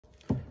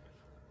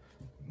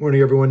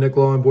Morning, everyone. Nick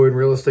Lowe on Boyd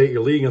Real Estate,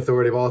 your leading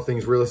authority of all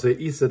things real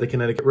estate east of the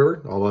Connecticut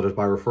River. All others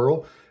by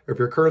referral. If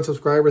you're a current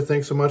subscriber,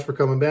 thanks so much for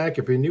coming back.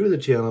 If you're new to the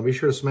channel, be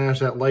sure to smash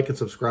that like and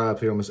subscribe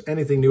so you don't miss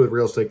anything new with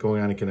real estate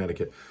going on in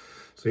Connecticut.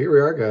 So here we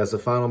are, guys, the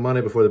final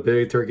Monday before the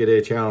big Turkey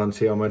Day challenge.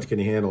 See how much can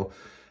you handle.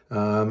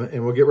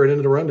 And we'll get right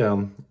into the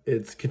rundown.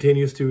 It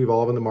continues to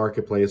evolve in the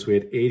marketplace. We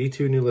had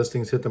 82 new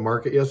listings hit the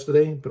market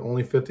yesterday, but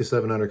only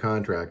 57 under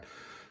contract.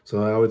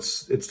 So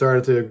it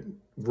started to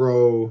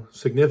grow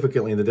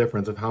significantly in the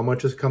difference of how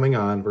much is coming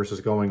on versus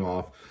going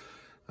off.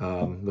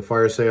 The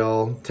fire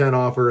sale, 10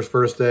 offers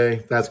first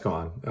day, that's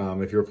gone.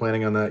 If you were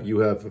planning on that, you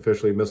have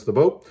officially missed the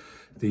boat.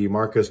 The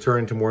market is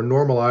turning to more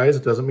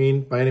normalized. It doesn't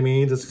mean by any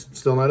means it's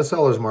still not a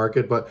seller's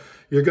market, but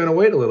you're going to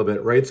wait a little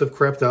bit. Rates have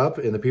crept up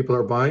and the people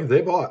that are buying,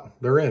 they bought,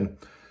 they're in.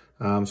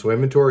 So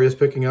inventory is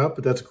picking up,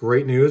 but that's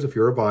great news. If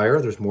you're a buyer,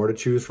 there's more to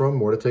choose from,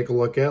 more to take a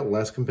look at,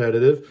 less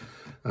competitive.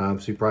 So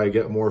you probably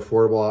get a more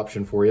affordable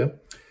option for you.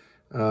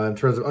 In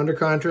terms of under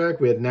contract,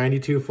 we had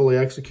 92 fully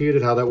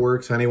executed. How that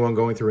works, anyone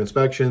going through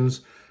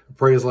inspections,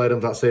 appraisal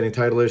items, outstanding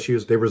title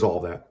issues, they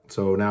resolve that.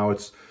 So now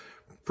it's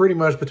pretty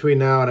much between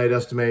now and I'd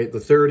estimate the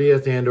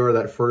 30th and or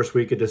that first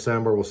week of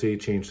December, we'll see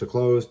change to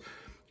closed.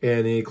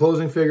 And the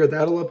closing figure,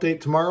 that'll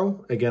update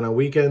tomorrow. Again, on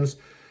weekends,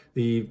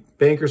 the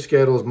banker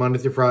schedule is Monday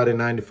through Friday,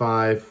 9 to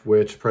 5,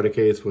 which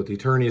predicates what the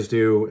attorneys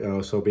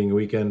do. So being a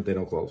weekend, they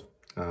don't close.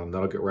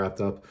 That'll get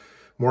wrapped up.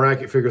 More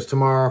accurate figures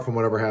tomorrow from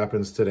whatever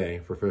happens today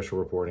for official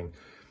reporting.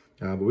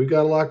 But we've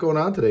got a lot going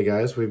on today,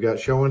 guys. We've got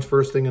showings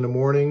first thing in the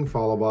morning,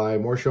 followed by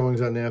more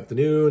showings in the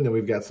afternoon. Then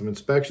we've got some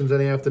inspections in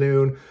the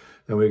afternoon.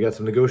 Then we've got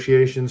some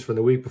negotiations from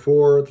the week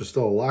before. There's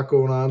still a lot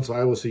going on, so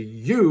I will see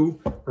you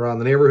around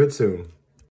the neighborhood soon.